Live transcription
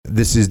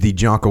This is the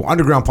Jocko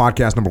Underground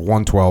Podcast number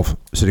 112.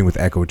 Sitting with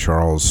Echo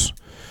Charles.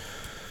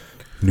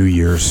 New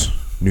Year's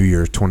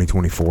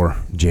 2024,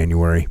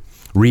 January.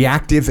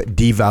 Reactive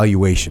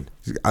devaluation.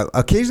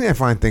 Occasionally I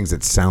find things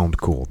that sound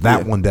cool.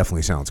 That one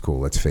definitely sounds cool,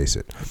 let's face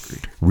it.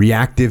 Agreed.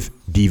 Reactive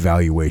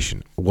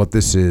devaluation. What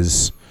this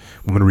is,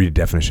 I'm going to read a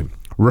definition.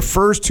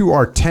 Refers to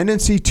our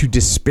tendency to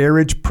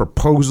disparage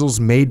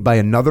proposals made by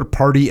another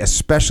party,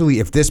 especially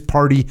if this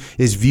party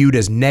is viewed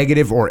as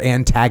negative or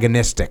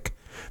antagonistic.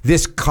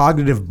 This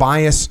cognitive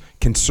bias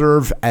can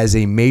serve as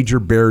a major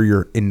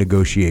barrier in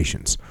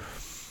negotiations.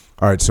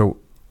 All right, so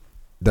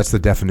that's the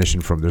definition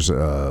from, there's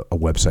a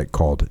website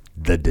called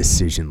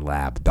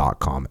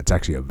thedecisionlab.com. It's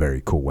actually a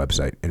very cool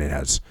website, and it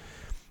has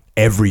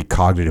every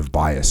cognitive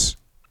bias.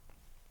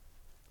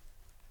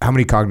 How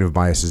many cognitive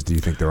biases do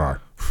you think there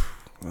are?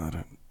 I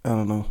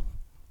don't know.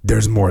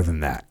 There's more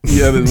than that.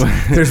 Yeah,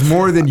 there's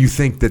more than you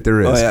think that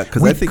there is. Oh yeah,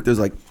 because I think there's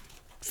like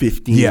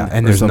 15. Yeah,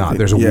 and there's something. not.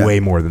 There's way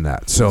more than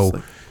that. So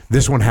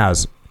this one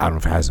has, I don't know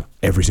if it has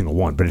every single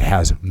one, but it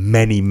has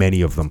many,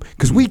 many of them.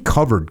 Because we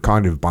covered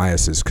cognitive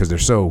biases because they're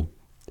so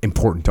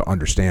important to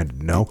understand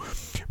and know.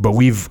 But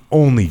we've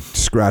only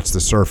scratched the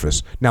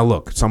surface. Now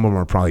look, some of them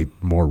are probably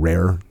more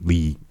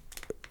rarely,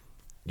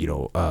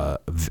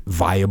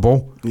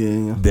 viable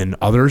than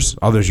others.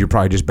 Others you're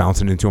probably just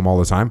bouncing into them all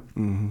the time.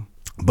 Mm-hmm.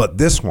 But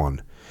this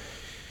one,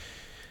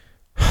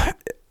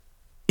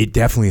 it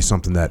definitely is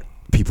something that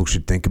people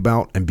should think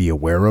about and be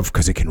aware of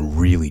because it can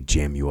really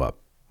jam you up.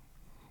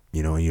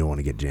 You don't want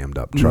to get jammed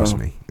up. Trust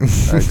me. I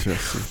trust you.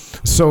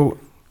 So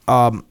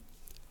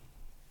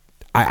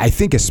I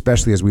think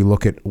especially as we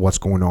look at what's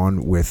going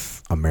on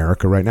with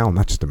America right now,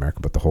 not just America,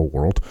 but the whole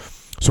world.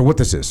 So what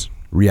this is,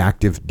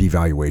 reactive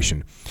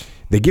devaluation.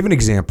 They give an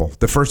example.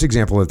 The first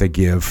example that they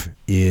give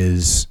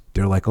is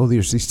they're like, oh,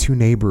 there's these two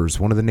neighbors.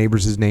 One of the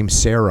neighbors is named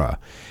Sarah.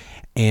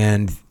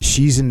 And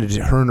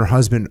her and her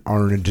husband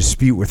are in a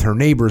dispute with her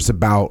neighbors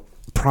about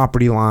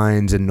property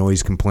lines and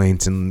noise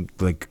complaints and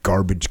like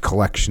garbage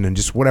collection and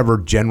just whatever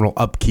general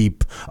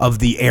upkeep of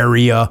the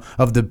area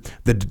of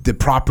the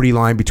property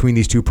line between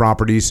these two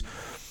properties.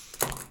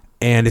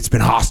 And it's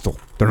been hostile.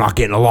 They're not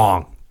getting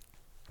along.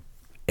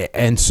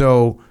 And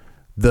so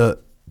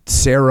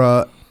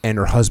Sarah and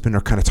her husband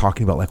are kind of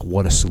talking about like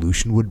what a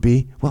solution would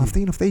be. Well, if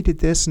they did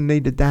this and they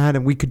did that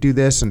and we could do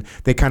this, and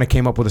they kind of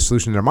came up with a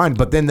solution in their mind.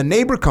 But then the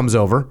neighbor comes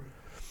over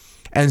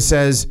and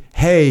says,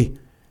 hey,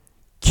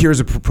 here's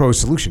a proposed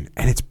solution.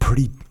 And it's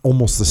pretty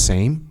almost the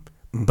same,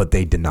 but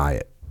they deny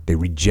it. They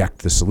reject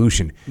the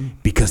solution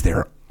because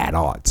they're at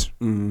odds.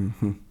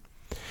 Mm-hmm.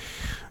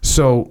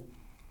 So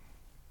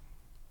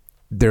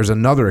there's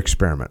another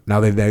experiment.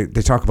 Now they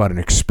talk about an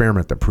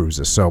experiment that proves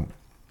this. So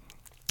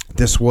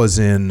this was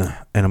and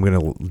I'm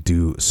going to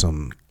do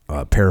some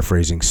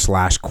paraphrasing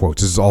 /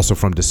 quotes. This is also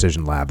from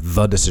Decision Lab,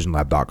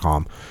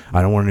 thedecisionlab.com.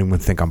 I don't want anyone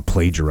to think I'm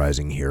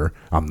plagiarizing here.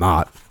 I'm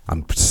not.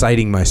 I'm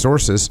citing my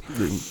sources.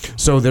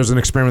 So there's an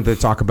experiment they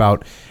talk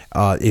about.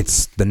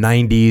 It's the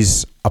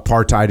 90s.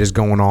 Apartheid is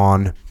going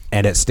on.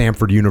 And at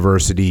Stanford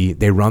University,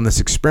 they run this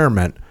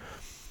experiment.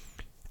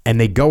 And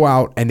they go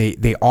out and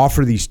they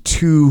offer these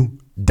two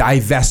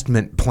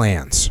divestment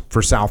plans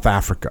for South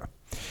Africa.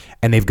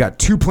 And they've got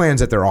two plans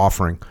that they're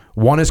offering.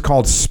 One is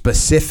called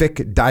specific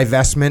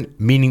divestment,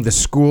 meaning the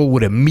school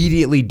would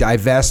immediately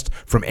divest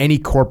from any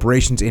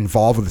corporations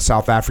involved with the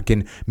South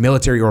African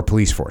military or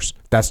police force.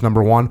 That's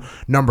number one.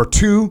 Number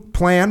two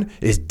plan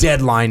is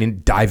deadline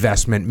in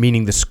divestment,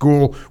 meaning the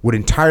school would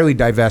entirely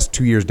divest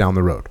 2 years down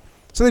the road.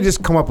 So they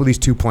just come up with these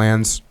two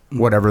plans,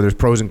 whatever. There's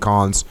pros and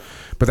cons,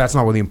 but that's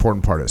not what the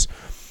important part is.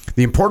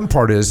 The important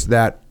part is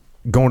that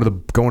going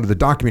to the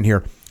document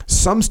here,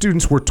 some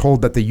students were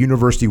told that the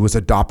university was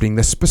adopting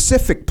the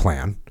specific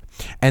plan,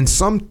 and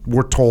some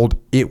were told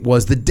it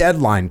was the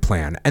deadline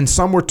plan, and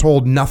some were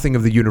told nothing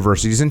of the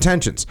university's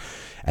intentions.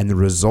 And the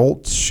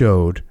results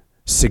showed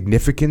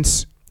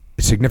significant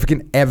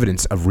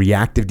evidence of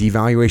reactive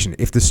devaluation.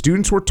 If the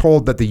students were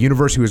told that the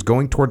university was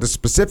going toward the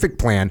specific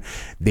plan,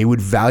 they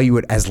would value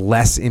it as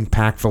less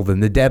impactful than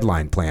the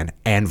deadline plan,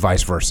 and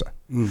vice versa.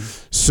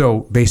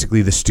 So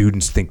basically the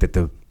students think that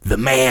the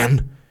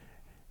man,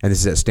 and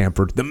this is at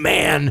Stanford, the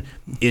man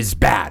is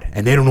bad,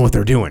 and they don't know what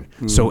they're doing.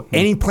 So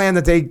any plan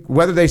that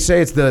whether they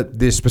say it's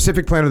the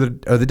specific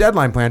plan or the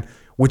deadline plan,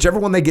 whichever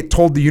one they get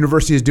told the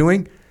university is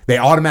doing, they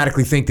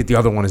automatically think that the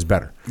other one is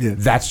better. Yeah.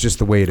 That's just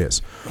the way it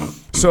is.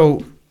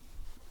 So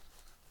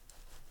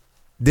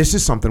this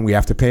is something we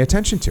have to pay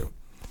attention to.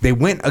 They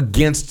went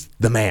against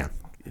the man,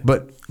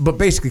 but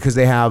basically because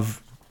they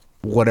have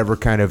whatever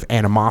kind of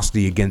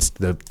animosity against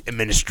the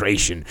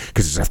administration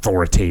because it's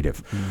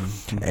authoritative.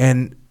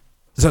 And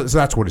so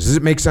that's what it is. Does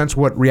it make sense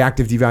what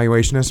reactive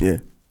devaluation is? Yeah.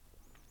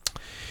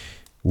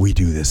 We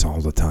do this all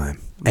the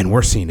time. And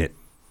we're seeing it.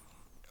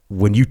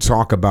 When you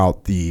talk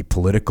about the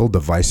political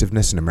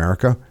divisiveness in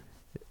America,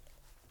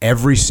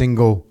 every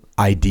single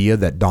idea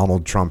that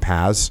Donald Trump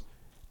has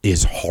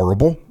is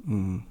horrible.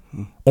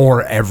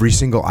 Or every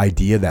single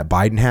idea that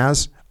Biden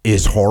has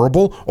is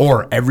horrible.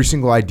 Or every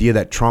single idea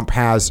that Trump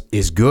has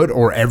is good.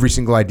 Or every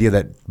single idea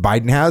that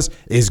Biden has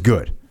is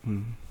good.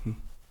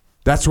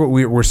 That's what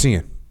we're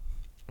seeing.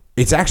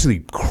 It's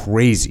actually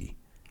crazy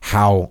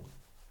how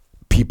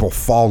people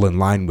fall in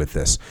line with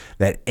this,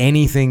 that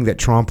anything that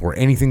Trump or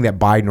anything that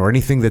Biden or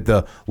anything that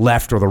the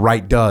left or the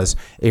right does,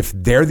 if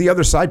they're the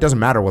other side, doesn't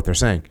matter what they're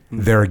saying.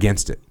 They're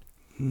against it.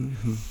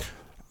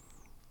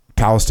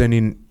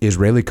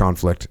 Palestinian-Israeli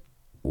conflict.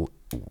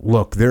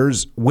 Look,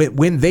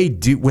 when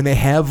they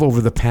have over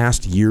the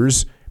past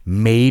years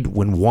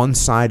when one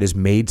side has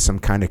made some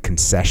kind of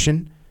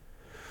concession,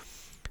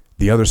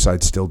 the other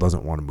side still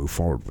doesn't want to move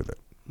forward with it.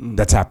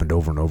 That's happened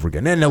over and over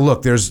again. And now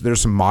look, there's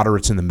some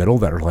moderates in the middle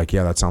that are like,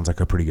 yeah, that sounds like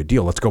a pretty good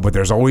deal. Let's go. But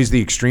there's always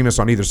the extremists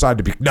on either side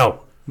to be,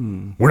 no,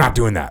 we're not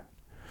doing that.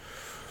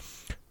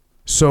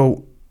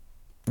 So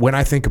when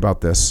I think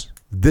about this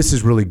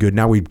is really good.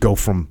 Now we go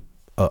from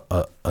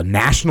a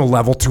national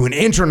level to an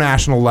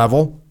international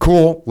level.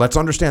 Cool. Let's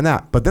understand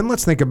that. But then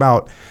let's think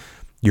about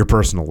your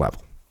personal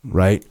level,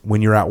 right?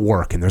 When you're at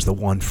work and there's the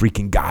one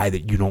freaking guy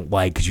that you don't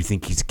like because you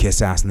think he's a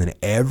kiss ass, and then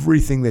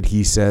everything that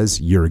he says,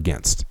 you're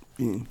against.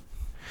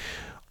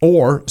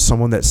 Or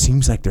someone that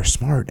seems like they're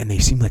smart and they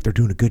seem like they're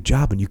doing a good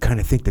job and you kind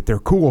of think that they're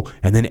cool,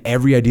 and then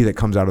every idea that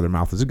comes out of their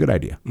mouth is a good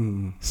idea.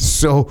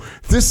 So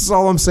this is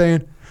all I'm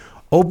saying.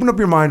 Open up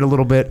your mind a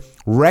little bit.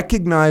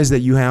 Recognize that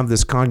you have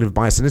this cognitive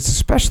bias, and it's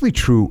especially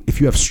true if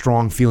you have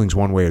strong feelings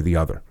one way or the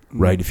other,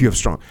 right? If you have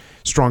strong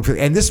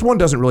feelings. And this one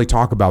doesn't really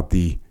talk about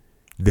the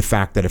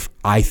fact that if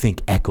I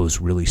think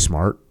Echo's really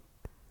smart,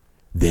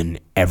 then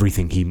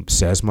everything he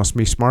says must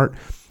be smart.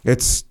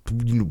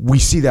 We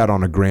see that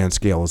on a grand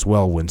scale as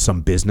well when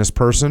some business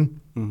person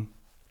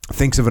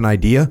thinks of an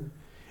idea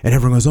and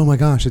everyone goes, oh my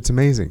gosh, it's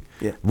amazing.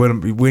 Yeah.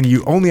 When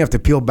you only have to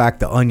peel back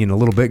the onion a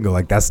little bit and go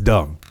like, that's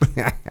dumb.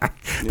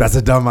 That's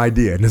a dumb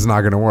idea and it's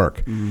not going to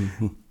work.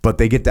 But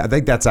they get that. I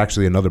think that's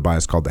actually another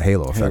bias called the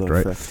halo effect,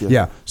 right? Effect,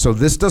 yeah. So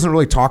this doesn't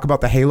really talk about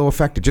the halo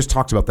effect. It just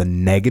talks about the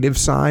negative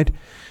side.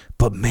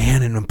 But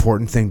man, an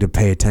important thing to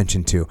pay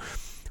attention to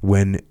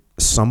when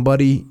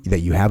somebody that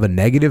you have a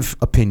negative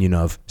opinion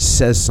of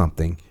says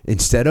something,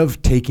 instead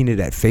of taking it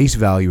at face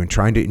value and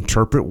trying to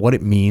interpret what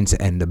it means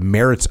and the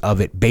merits of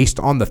it based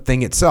on the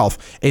thing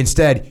itself,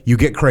 instead you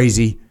get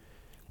crazy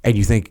and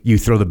you think you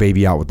throw the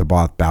baby out with the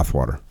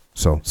bathwater.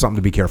 So something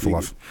to be careful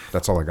of.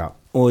 That's all I got.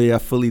 Oh yeah,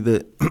 fully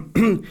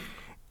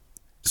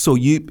so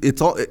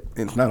it's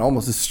not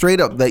almost, it's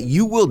straight up that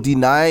you will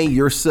deny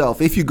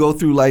yourself if you go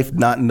through life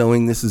not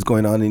knowing this is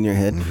going on in your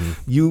head.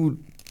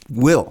 You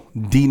will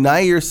deny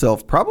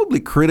yourself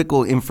probably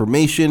critical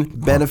information,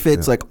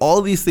 benefits, like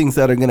all these things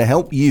that are going to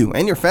help you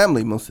and your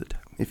family most of the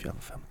time, if you have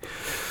a family.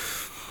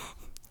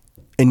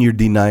 And you're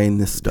denying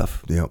this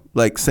stuff. Yep.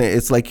 Like say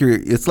it's like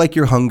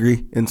you're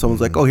hungry and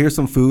someone's like, oh, here's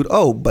some food.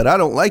 Oh, but I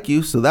don't like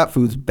you, so that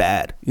food's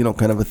bad.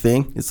 Kind of a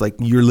thing. It's like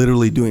you're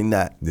literally doing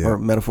that or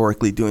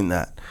metaphorically doing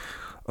that.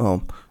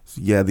 So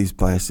yeah, these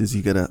biases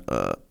you gotta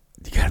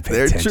pay attention.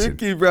 They're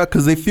tricky, bro,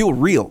 because they feel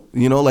real.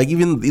 Like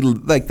even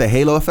like the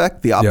halo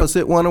effect, the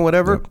opposite one or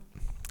whatever,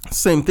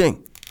 same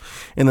thing.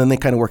 And then they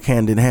kind of work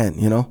hand in hand.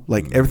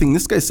 Like everything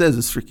this guy says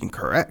is freaking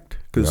correct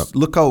because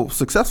look how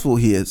successful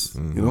he is.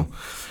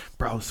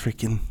 Bro, it's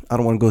freaking, I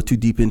don't want to go too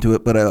deep into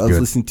it, but I was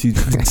listening to,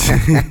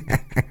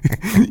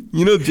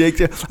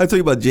 Jake, I tell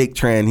you about Jake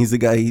Tran. He's the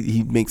guy,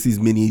 he makes these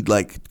mini,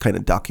 like, kind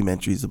of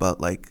documentaries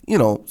about, like,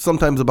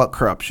 sometimes about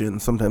corruption,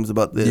 sometimes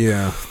about this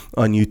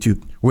on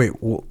YouTube. Wait,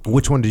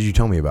 which one did you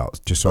tell me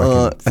about? Just so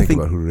I can think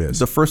about who it is.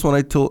 The first one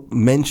I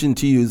mentioned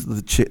to you is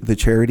the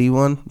charity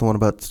one, the one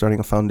about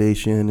starting a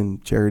foundation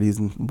and charities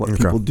and what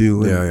people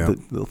do and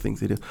the little things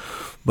they do.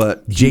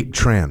 But Jake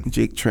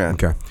Tran.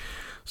 Okay.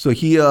 So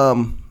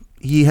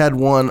he had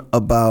one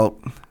about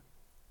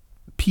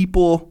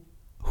people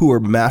who are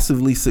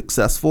massively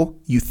successful.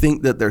 You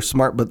think that they're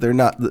smart, but they're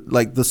not.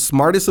 Like the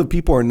smartest of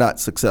people are not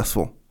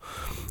successful.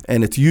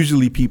 And it's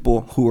usually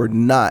people who are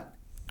not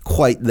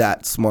quite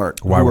that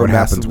smart. Why? What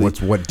happens? What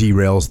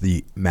derails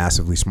the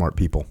massively smart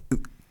people?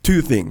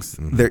 Two things.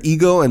 Their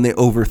ego and they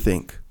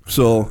overthink.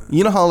 So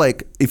you know how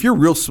like if you're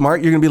real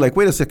smart, you're going to be like,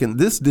 wait a second,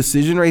 this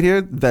decision right here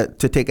that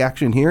to take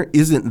action here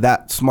isn't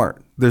that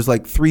smart. There's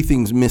like 3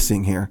 things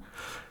missing here.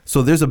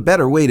 So there's a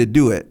better way to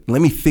do it.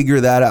 Let me figure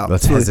that out.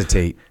 Let's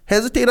hesitate.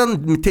 Hesitate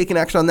on taking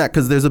action on that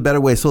because there's a better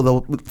way. So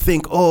they'll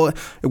think,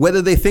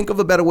 whether they think of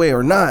a better way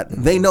or not,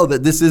 they know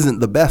that this isn't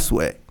the best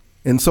way.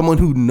 And someone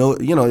who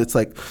it's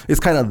like, it's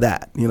kind of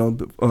that,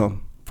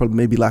 for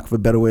maybe lack of a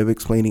better way of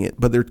explaining it.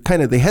 But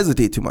they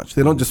hesitate too much.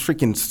 They don't just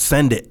freaking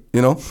send it,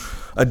 not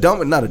a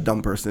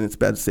dumb person. It's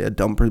bad to say a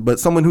dumb person,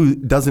 but someone who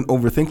doesn't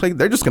overthink, like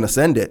they're just going to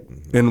send it.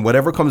 And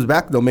whatever comes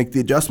back, they'll make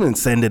the adjustment and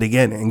send it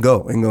again and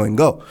go and go and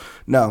go.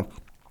 Now,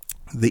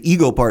 the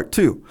ego part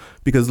too,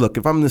 because look,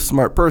 if I'm this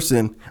smart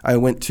person, I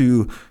went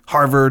to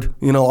Harvard,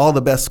 all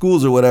the best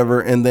schools or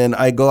whatever, and then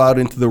I go out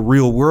into the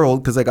real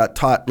world because I got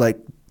taught like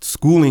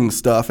schooling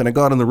stuff, and I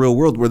go out in the real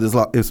world where there's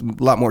a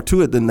lot more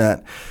to it than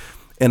that.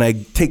 And I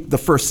take the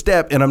first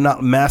step and I'm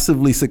not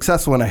massively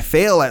successful and I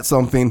fail at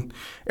something,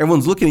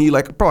 everyone's looking at you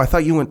like, bro, I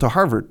thought you went to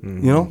Harvard,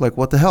 like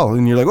what the hell?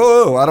 And you're like,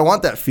 oh, I don't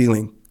want that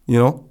feeling. You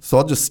know, so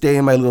I'll just stay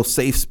in my little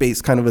safe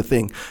space, kind of a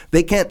thing.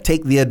 They can't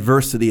take the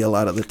adversity a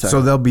lot of the time.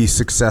 So they'll be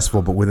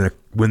successful, but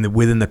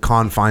within the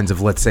confines of,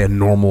 let's say, a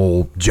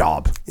normal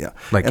job. Yeah.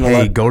 Like, And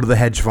hey, go to the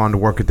hedge fund,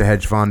 work at the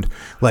hedge fund.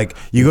 Like,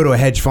 you go to a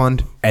hedge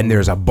fund, and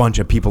there's a bunch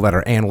of people that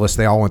are analysts.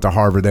 They all went to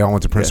Harvard. They all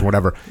went to Princeton,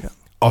 whatever. Yeah.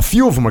 A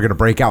few of them are going to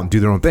break out and do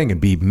their own thing and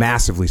be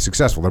massively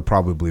successful. They're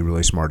probably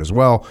really smart as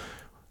well.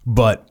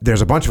 But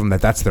there's a bunch of them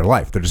that's their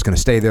life. They're just going to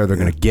stay there. They're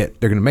going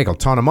to make a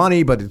ton of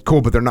money, but it's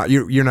cool. But they're not.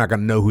 You're not going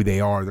to know who they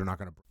are. They're not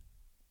going to.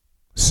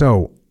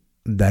 So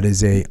that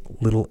is a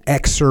little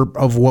excerpt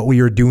of what we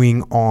are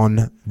doing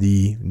on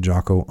the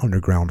Jocko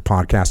Underground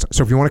podcast.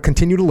 So if you want to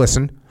continue to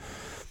listen,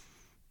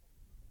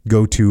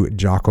 go to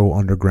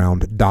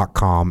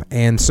jockounderground.com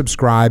and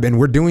subscribe. And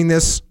we're doing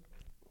this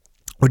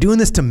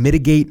to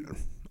mitigate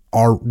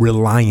our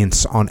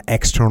reliance on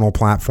external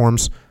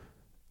platforms,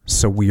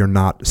 so we are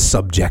not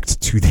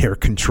subject to their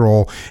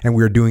control. And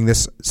we are doing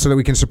this so that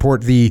we can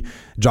support the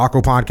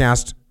Jocko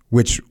podcast,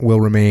 which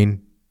will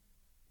remain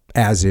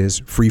as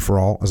is, free for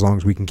all, as long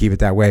as we can keep it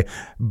that way.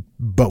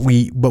 But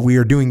we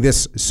are doing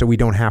this so we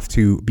don't have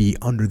to be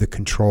under the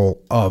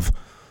control of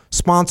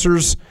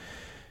sponsors.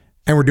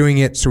 And we're doing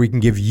it so we can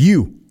give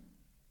you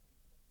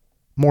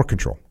more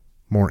control,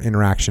 more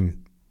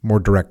interaction, more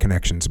direct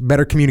connections,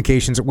 better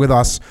communications with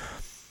us.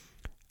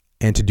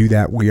 And to do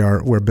that,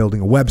 we're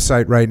building a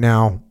website right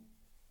now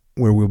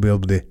where we'll be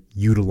able to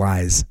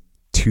utilize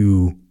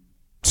to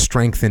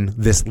strengthen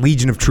this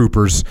legion of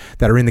troopers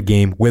that are in the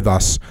game with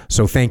us.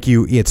 So thank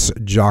you. It's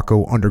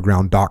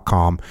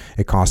jockounderground.com.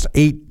 It costs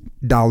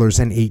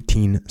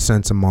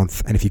 $8.18 a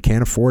month. And if you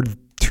can't afford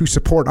to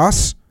support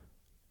us,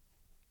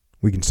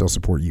 we can still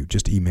support you.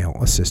 Just email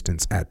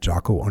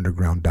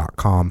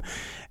assistance@jockounderground.com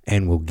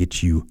and we'll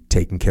get you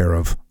taken care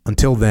of.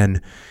 Until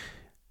then,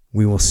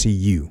 we will see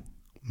you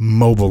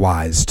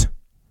mobilized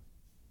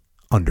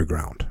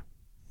underground.